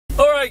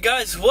Alright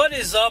guys, what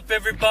is up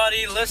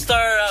everybody? Let's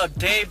start our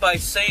day by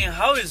saying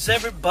how is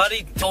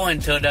everybody doing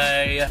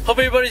today? Hope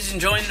everybody's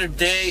enjoying their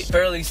day.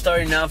 Barely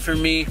starting out for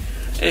me.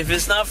 If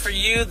it's not for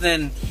you,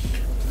 then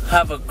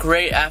have a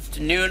great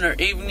afternoon or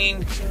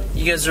evening.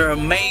 You guys are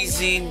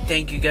amazing.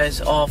 Thank you guys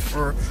all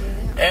for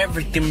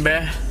everything,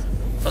 bruh.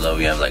 Although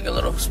we have like a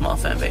little small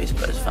fan base,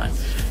 but it's fine.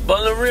 But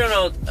on the real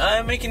note,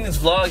 I'm making these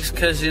vlogs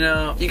because, you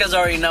know, you guys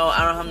already know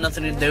I don't have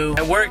nothing to do.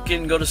 I work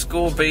and go to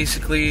school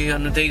basically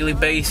on a daily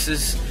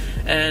basis.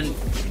 And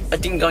I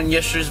think on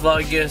yesterday's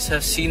vlog, you guys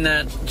have seen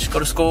that. Just go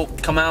to school,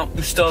 come out,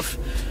 do stuff.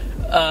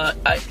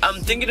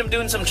 I'm thinking of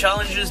doing some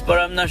challenges, but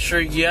I'm not sure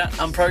yet.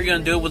 I'm probably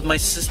going to do it with my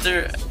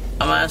sister.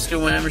 I'm going to ask her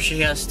whenever she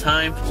has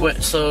time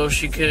so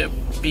she could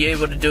be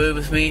able to do it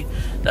with me.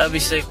 That would be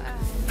sick.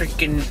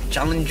 Freaking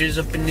challenges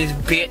up in this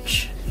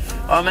bitch.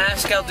 I'm gonna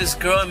ask out this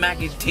girl in Mac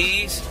and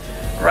T's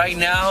right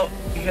now.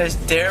 You guys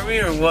dare me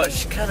or what?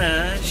 She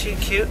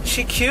cute.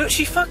 She cute.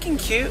 She fucking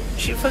cute.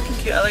 She fucking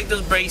cute. I like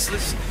those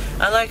bracelets.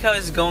 I like how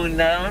it's going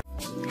down.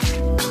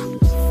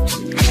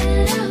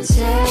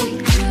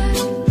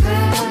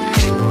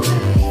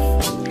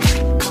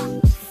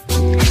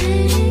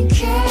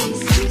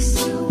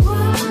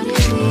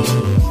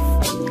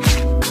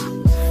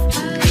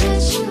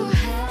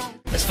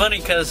 It's funny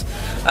because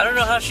I don't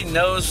know how she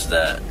knows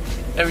that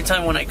every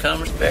time when I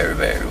come, it's very,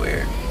 very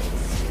weird.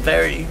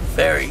 Very,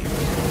 very.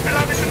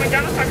 Hello, this is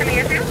McDonald's. How can I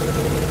get you?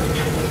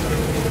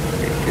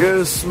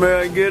 Yes, may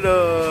I get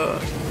a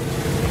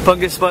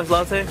pumpkin spice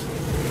latte? A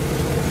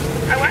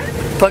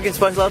what? Pumpkin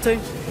spice latte?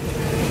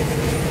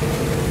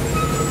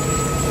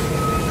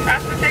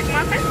 Frosted shake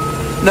muffin?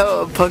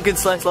 No, a pumpkin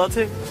spice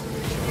latte?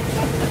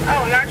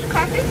 Oh, large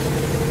coffee?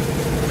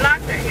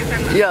 Latte, you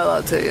said? Yeah,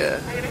 latte, yeah.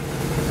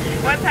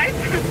 What type?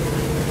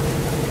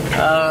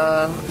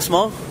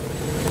 Small?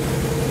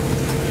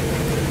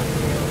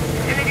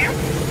 Anything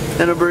else?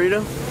 And a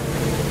burrito?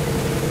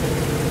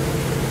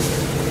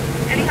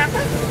 Any hot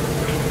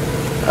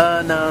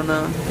sauce? No,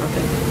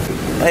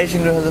 nothing.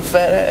 Asian girl has a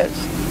fat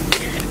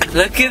ass.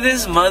 Look at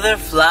this mother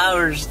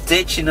flowers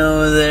ditching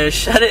over there.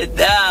 Shut it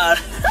down.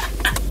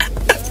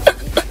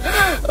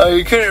 Oh,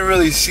 you couldn't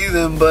really see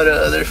them,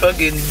 but they're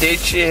fucking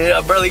ditching.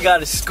 I barely got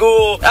to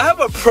school. I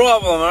have a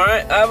problem,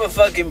 alright? I have a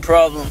fucking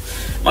problem.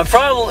 My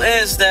problem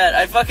is that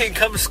I fucking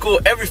come to school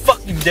every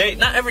fucking day.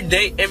 Not every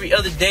day, every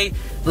other day,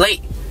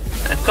 late.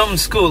 I come to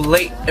school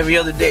late every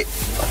other day.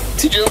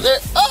 Teacher there.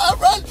 Oh,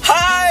 run!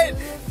 Hide!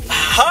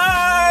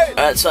 Hide!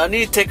 Alright, so I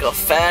need to take a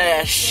fat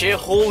ass shit.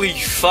 Holy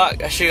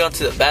fuck. I should have gone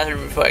to the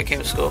bathroom before I came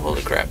to school.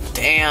 Holy crap.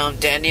 Damn,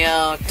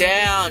 Danielle.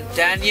 Down,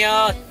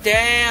 Danielle.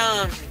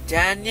 Down,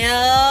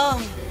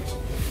 Danielle.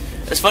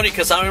 It's funny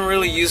because I don't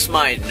really use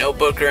my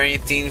notebook or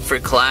anything for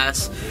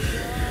class.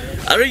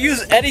 I don't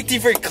use anything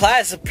for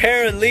class,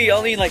 apparently.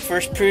 Only like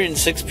first period and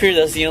sixth period.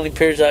 That's the only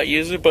periods I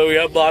use it, but we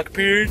have block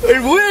periods.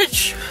 In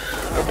which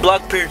our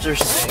block periods are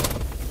sick.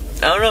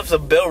 I don't know if the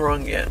bell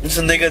rung yet.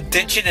 So nigga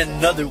ditching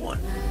another one.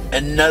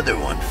 Another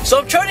one. So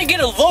I'm trying to get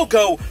a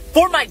logo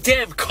for my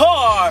damn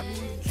car.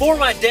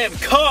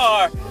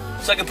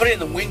 So I can put it in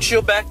the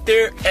windshield back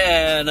there,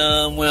 and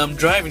when I'm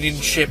driving and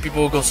shit,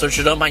 people will go search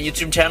it up on my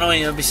YouTube channel,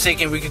 and it'll be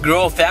sick, and we could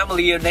grow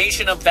a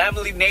nation of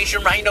family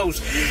nation rhinos.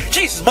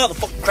 Jesus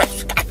motherfucking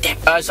Christ,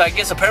 goddamn. So I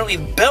guess apparently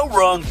the bell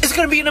rung. It's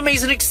gonna be an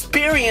amazing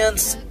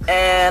experience,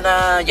 and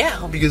yeah,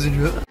 hope you guys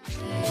enjoy it.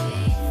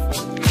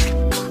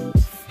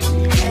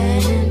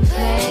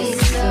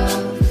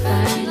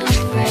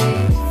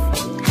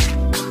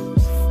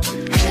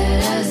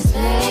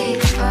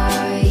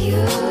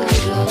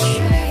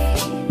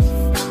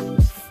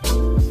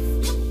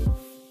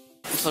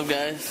 What's up,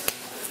 guys?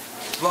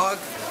 Vlog,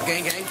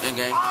 gang. It's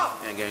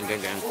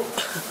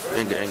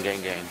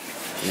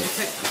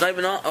not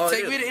even on. Oh,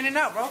 Take me to In and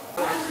Out, bro.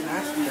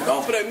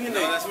 Don't put that me in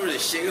there. That's where the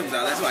shit comes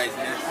out. That's why it's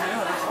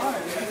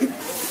nasty.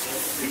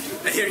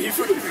 Here, you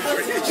fucking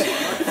recording this shit.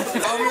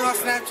 Follow me on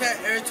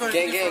Snapchat, every 20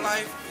 for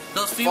life.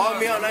 Those females. Follow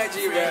me on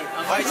IG, man.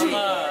 You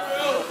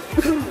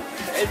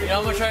know,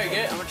 I'm gonna try to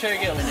get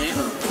my name.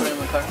 Put it in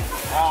my car.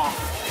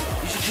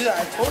 You should do that.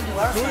 I told you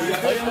last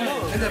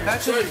time. In the back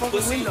of the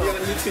fucking window.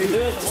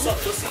 What's up?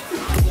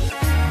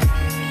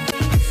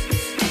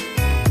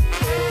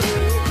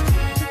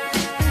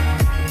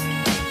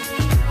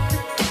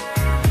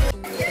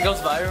 It goes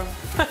viral.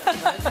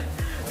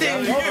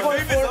 Damn, you get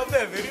famous off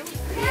that video?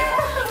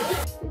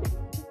 Yeah.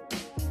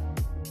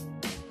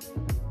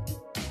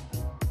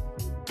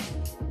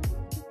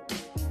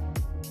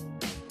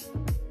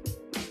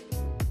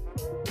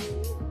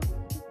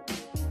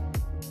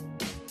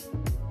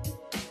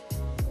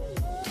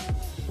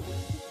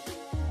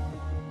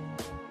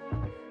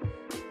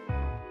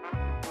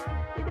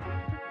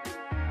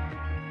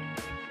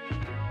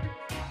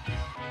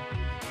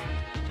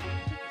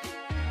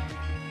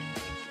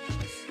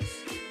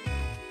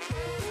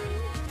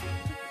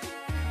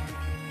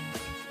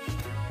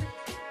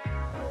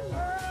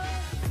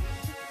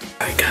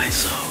 Alright guys,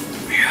 so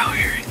we're out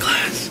here in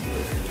class.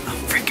 I'm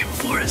freaking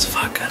bored as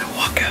fuck. I had to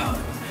walk out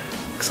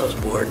because I was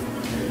bored.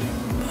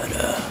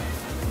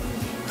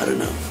 But I don't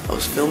know. I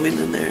was filming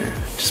in there,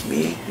 just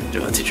me. And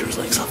my teacher was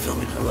like, stop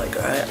filming. I'm like,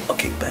 alright, I'll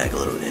kick back a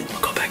little bit. I'll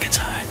go back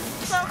inside.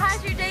 So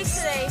how's your day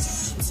today?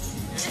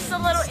 Just a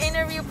little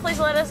interview, please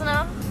let us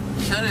know.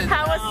 Shut it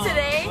How down. was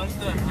today? What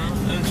the hell?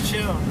 It was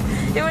chill.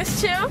 It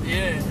was chill?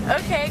 Yeah.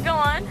 Okay, go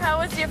on. How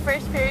was your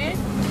first period?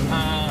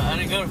 I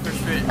didn't go to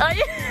first period. Oh,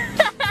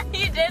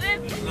 you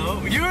didn't?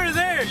 No, you were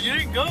there. You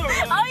didn't go.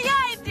 Right? Oh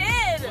yeah, I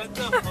did. What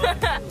the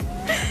fuck?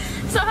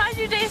 So how's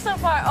your day so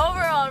far?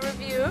 Overall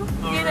review.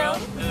 Overall, You know?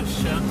 it was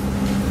chill.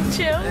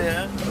 Chill?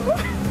 Yeah.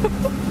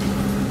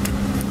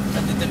 I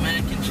did the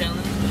mannequin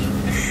challenge.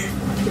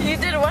 You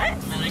did what?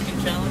 Mannequin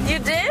challenge. You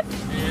did?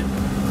 Yeah.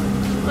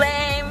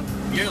 Lame.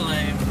 You're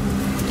lame.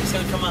 It's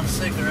gonna come out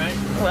sick, right?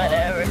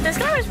 Whatever. This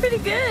guy was pretty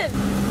good.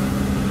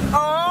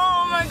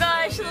 Oh my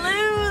gosh,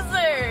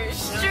 loser.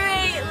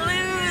 Straight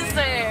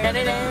loser.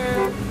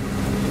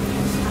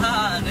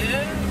 Ah,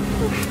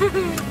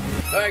 dude.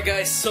 Alright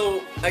guys,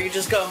 so I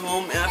just got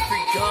home and I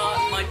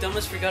forgot, my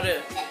dumbest forgot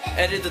to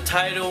edit the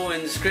title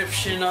and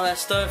description, all that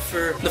stuff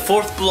for the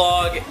 4th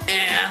vlog,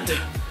 and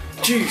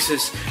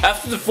Jesus,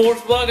 after the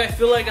 4th vlog I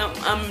feel like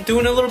I'm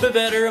doing a little bit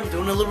better, I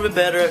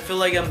feel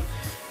like I'm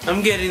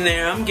getting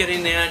there,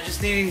 I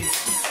just need to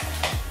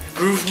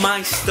groove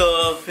my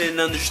stuff and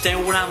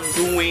understand what I'm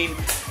doing.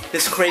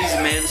 It's crazy,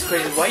 man, it's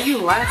crazy. Why are you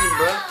laughing,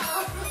 bro?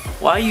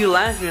 Why are you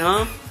laughing,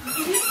 huh?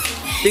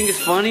 Think it's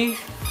funny?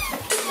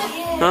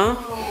 Huh?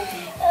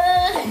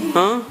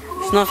 Huh?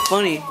 It's not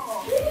funny.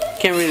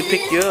 Can't really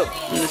pick you up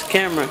in this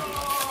camera.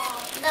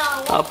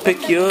 I'll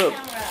pick you up.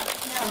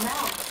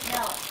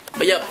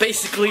 But yeah,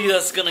 basically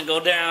that's gonna go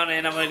down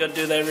and I'm gonna go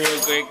do that real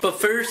quick. But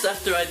first,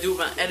 after I do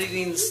my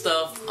editing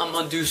stuff, I'm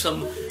gonna do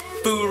some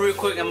food real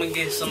quick. I'm gonna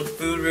get some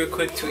food real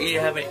quick to eat.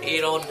 I haven't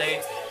ate all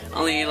day. I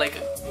only ate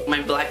like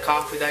my black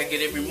coffee that I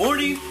get every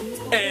morning.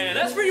 And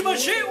that's pretty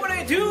much it. What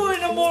I do in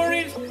the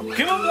mornings,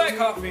 get my black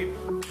coffee,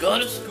 go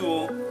to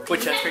school,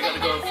 which I forgot to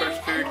go in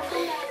first period.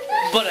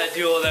 But I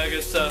do all that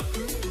good stuff.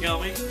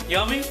 Yummy?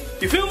 Yummy?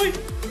 You feel me?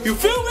 You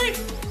feel me?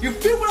 You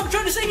feel what I'm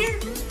trying to say here?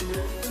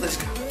 Let's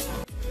go.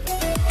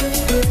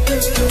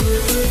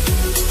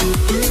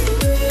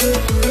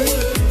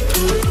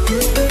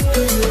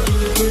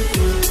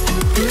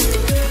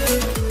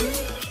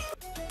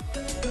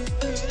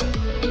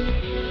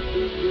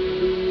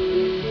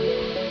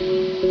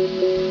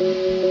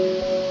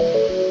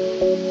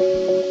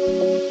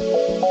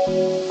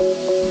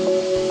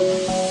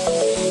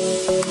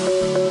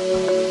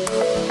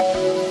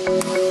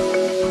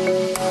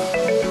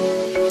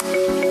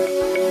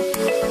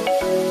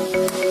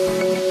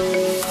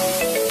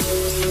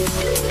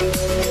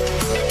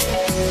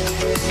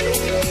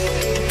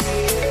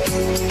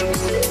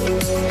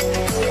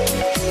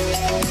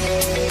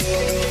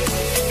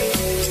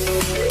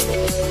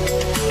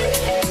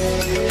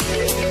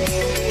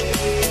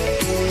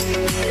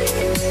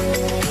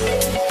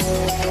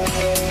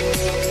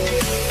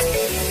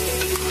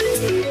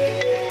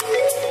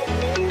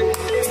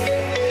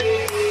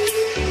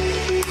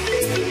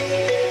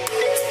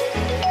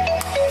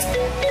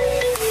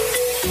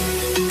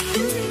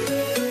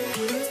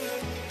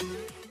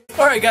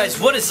 Alright guys,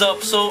 what is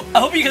up? So, I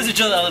hope you guys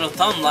enjoyed that little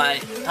thumbnail.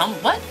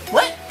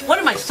 What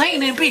am I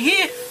saying in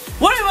here?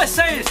 What am I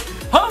saying?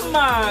 Oh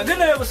my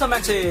goodness, what's up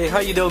Maxie? How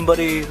you doing,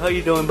 buddy? How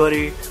you doing,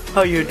 buddy?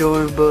 How you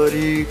doing,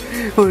 buddy?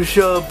 What's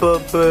up,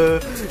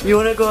 Bubba? You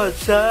wanna go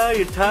outside?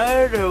 You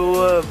tired or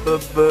what,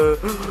 Bubba?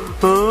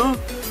 Huh?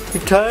 You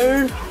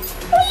tired?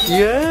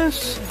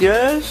 Yes?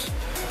 Yes?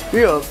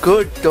 You're a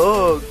good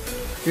dog.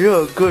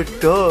 You're a good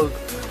dog.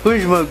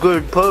 Who's my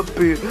good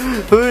puppy?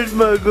 Who's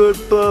my good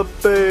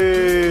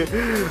puppy?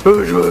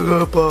 Who's my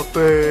good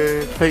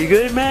puppy? Are you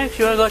good, Max?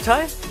 You wanna go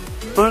outside?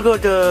 Wanna go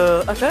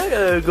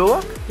outside? Go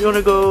walk? You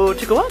wanna go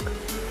take a walk?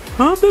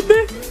 Huh,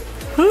 baby?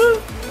 Huh?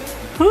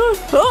 Huh?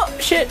 Oh,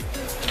 shit!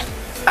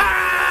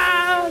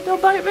 Ah!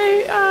 Don't bite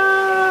me!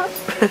 Ah!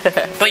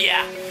 But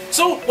yeah.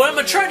 So what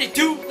I'm trying to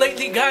do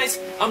lately, guys,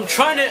 I'm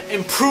trying to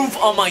improve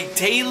on my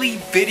daily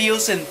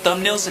videos and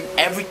thumbnails and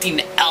everything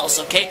else,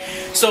 okay?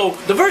 So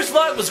the first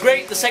vlog was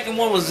great, the second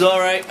one was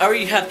alright. I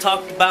already have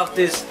talked about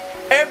this.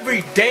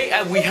 Every day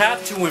we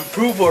have to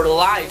improve our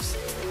lives.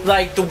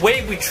 Like the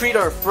way we treat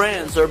our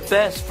friends, our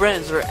best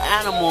friends, our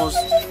animals,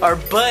 our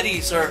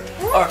buddies, our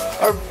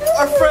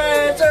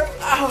friends,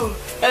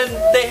 and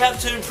they have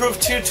to improve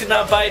too to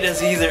not bite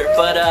us either.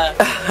 But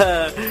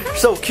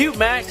so cute,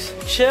 Max.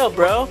 Chill,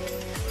 bro.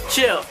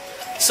 Chill.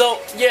 So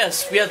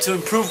yes, we have to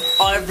improve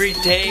every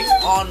day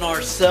on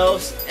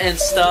ourselves and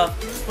stuff.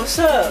 What's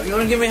up? You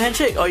wanna give me a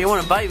handshake? Oh, you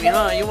wanna bite me,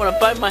 huh? You wanna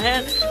bite my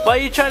hand? Why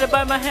are you trying to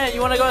bite my hand?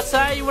 You wanna go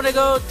outside? You wanna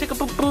go take a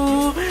poo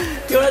poo?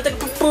 You wanna take a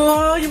poo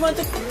poo? You wanna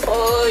take a poo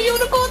poo? You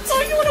wanna go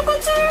outside? You wanna go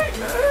outside?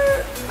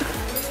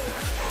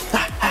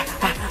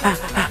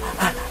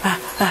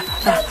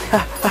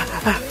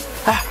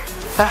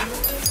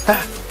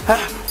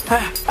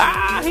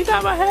 Ah, he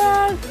got my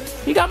hand.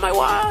 He got my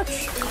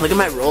watch. Look at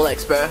my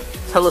Rolex, bro.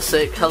 It's hella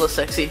sick, hella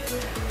sexy.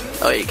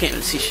 Oh, you can't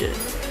even see shit.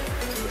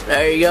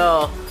 There you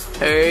go.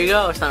 There you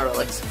go. It's not a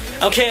Rolex.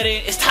 I'm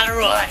kidding. It's not a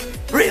Rolex.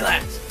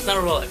 Relax. It's not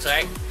a Rolex,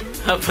 alright?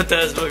 I'll put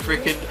that as my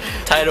freaking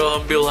title.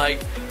 I'll be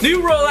like,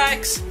 new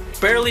Rolex,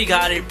 barely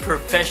got it,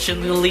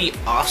 professionally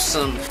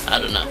awesome. I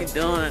don't know. What are you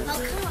doing?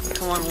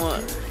 Come on,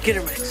 what? Get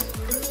her, Max.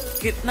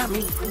 Get, not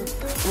me.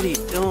 What are you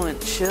doing?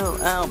 Chill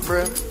out,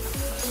 bro.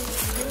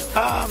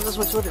 Ah, that's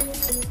my Twitter.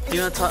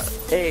 You wanna talk?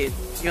 Hey,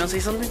 you wanna say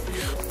something?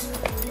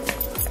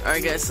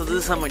 Alright guys, so this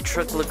is how my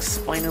truck looks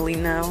finally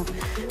now.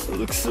 It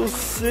looks so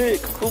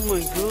sick. Oh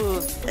my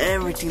god.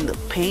 Everything, the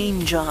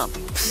paint job,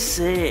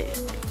 sick.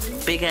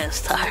 Big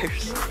ass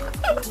tires.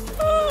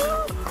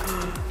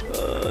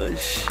 Oh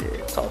shit.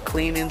 It's all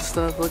clean and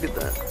stuff. Look at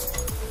that.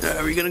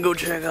 Alright, we're gonna go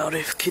check out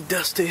if Kid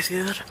Dusty's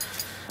here.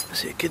 Let's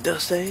see, Kid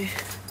Dusty.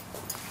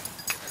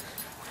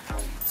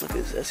 Look at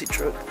this SE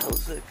truck. That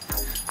was sick.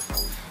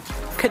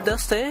 Kid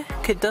Dusty?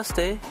 Kid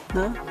Dusty?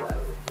 No?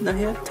 Not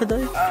here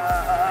today?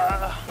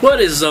 What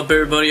is up,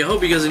 everybody? I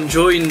hope you guys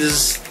enjoying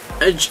this.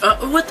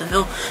 What the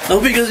hell? I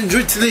hope you guys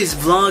enjoyed today's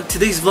vlog.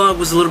 Today's vlog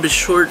was a little bit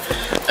short.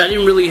 I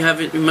didn't really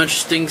have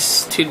much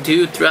things to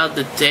do throughout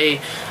the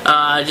day.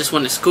 I just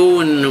went to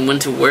school and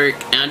went to work,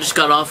 and I just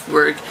got off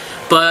work.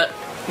 But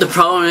the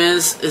problem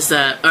is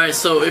that, alright,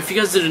 so if you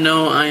guys didn't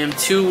know, I am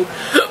 2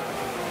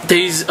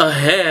 days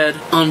ahead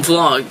on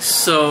vlogs.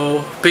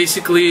 So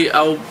basically,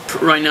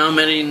 right now I'm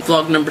editing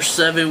vlog number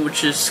 7,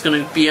 which is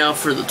gonna be out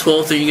for the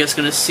 12th, and you guys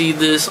gonna see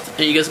this,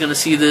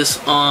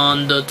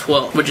 on the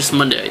 12th, which is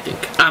Monday, I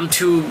think. I'm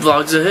 2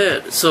 vlogs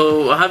ahead.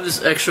 So I have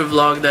this extra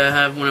vlog that I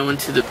have when I went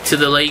to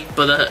the lake,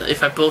 but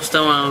if I post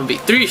that one, I'm gonna be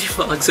 3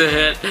 vlogs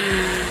ahead.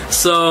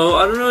 So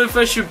I don't know if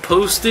I should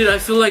post it. I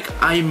feel like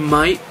I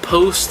might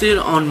post it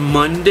on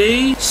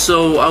Monday,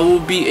 so I will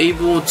be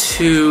able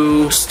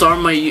to start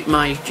my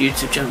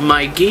YouTube channel,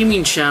 my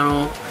gaming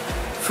channel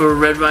for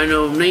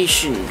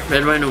RedRhinoNation,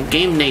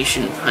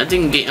 RedRhinoGameNation. I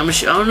think I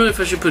don't know if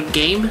I should put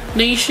Game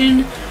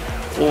Nation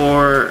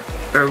or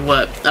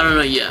what. I don't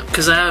know yet,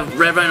 because I have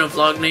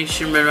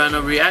RedRhinoVlogNation,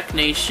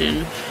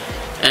 RedRhinoReactNation,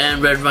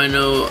 and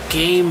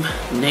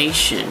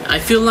RedRhinoGameNation. I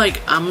feel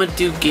like I'm gonna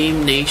do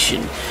Game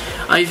Nation.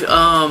 I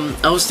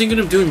was thinking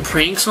of doing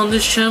pranks on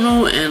this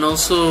channel and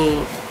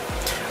also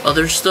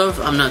other stuff.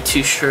 I'm not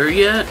too sure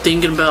yet.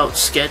 Thinking about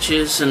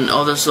sketches and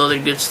all this other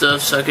good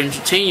stuff so I can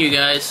entertain you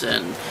guys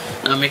and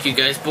not make you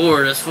guys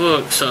bored as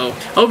fuck. So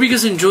I hope you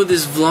guys enjoyed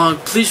this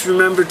vlog. Please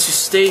remember to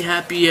stay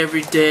happy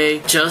every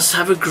day. Just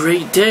have a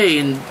great day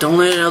and don't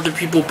let other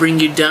people bring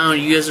you down.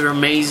 You guys are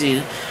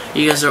amazing.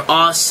 You guys are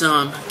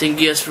awesome. Thank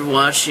you guys for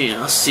watching.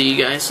 I'll see you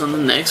guys on the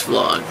next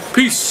vlog.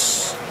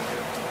 Peace.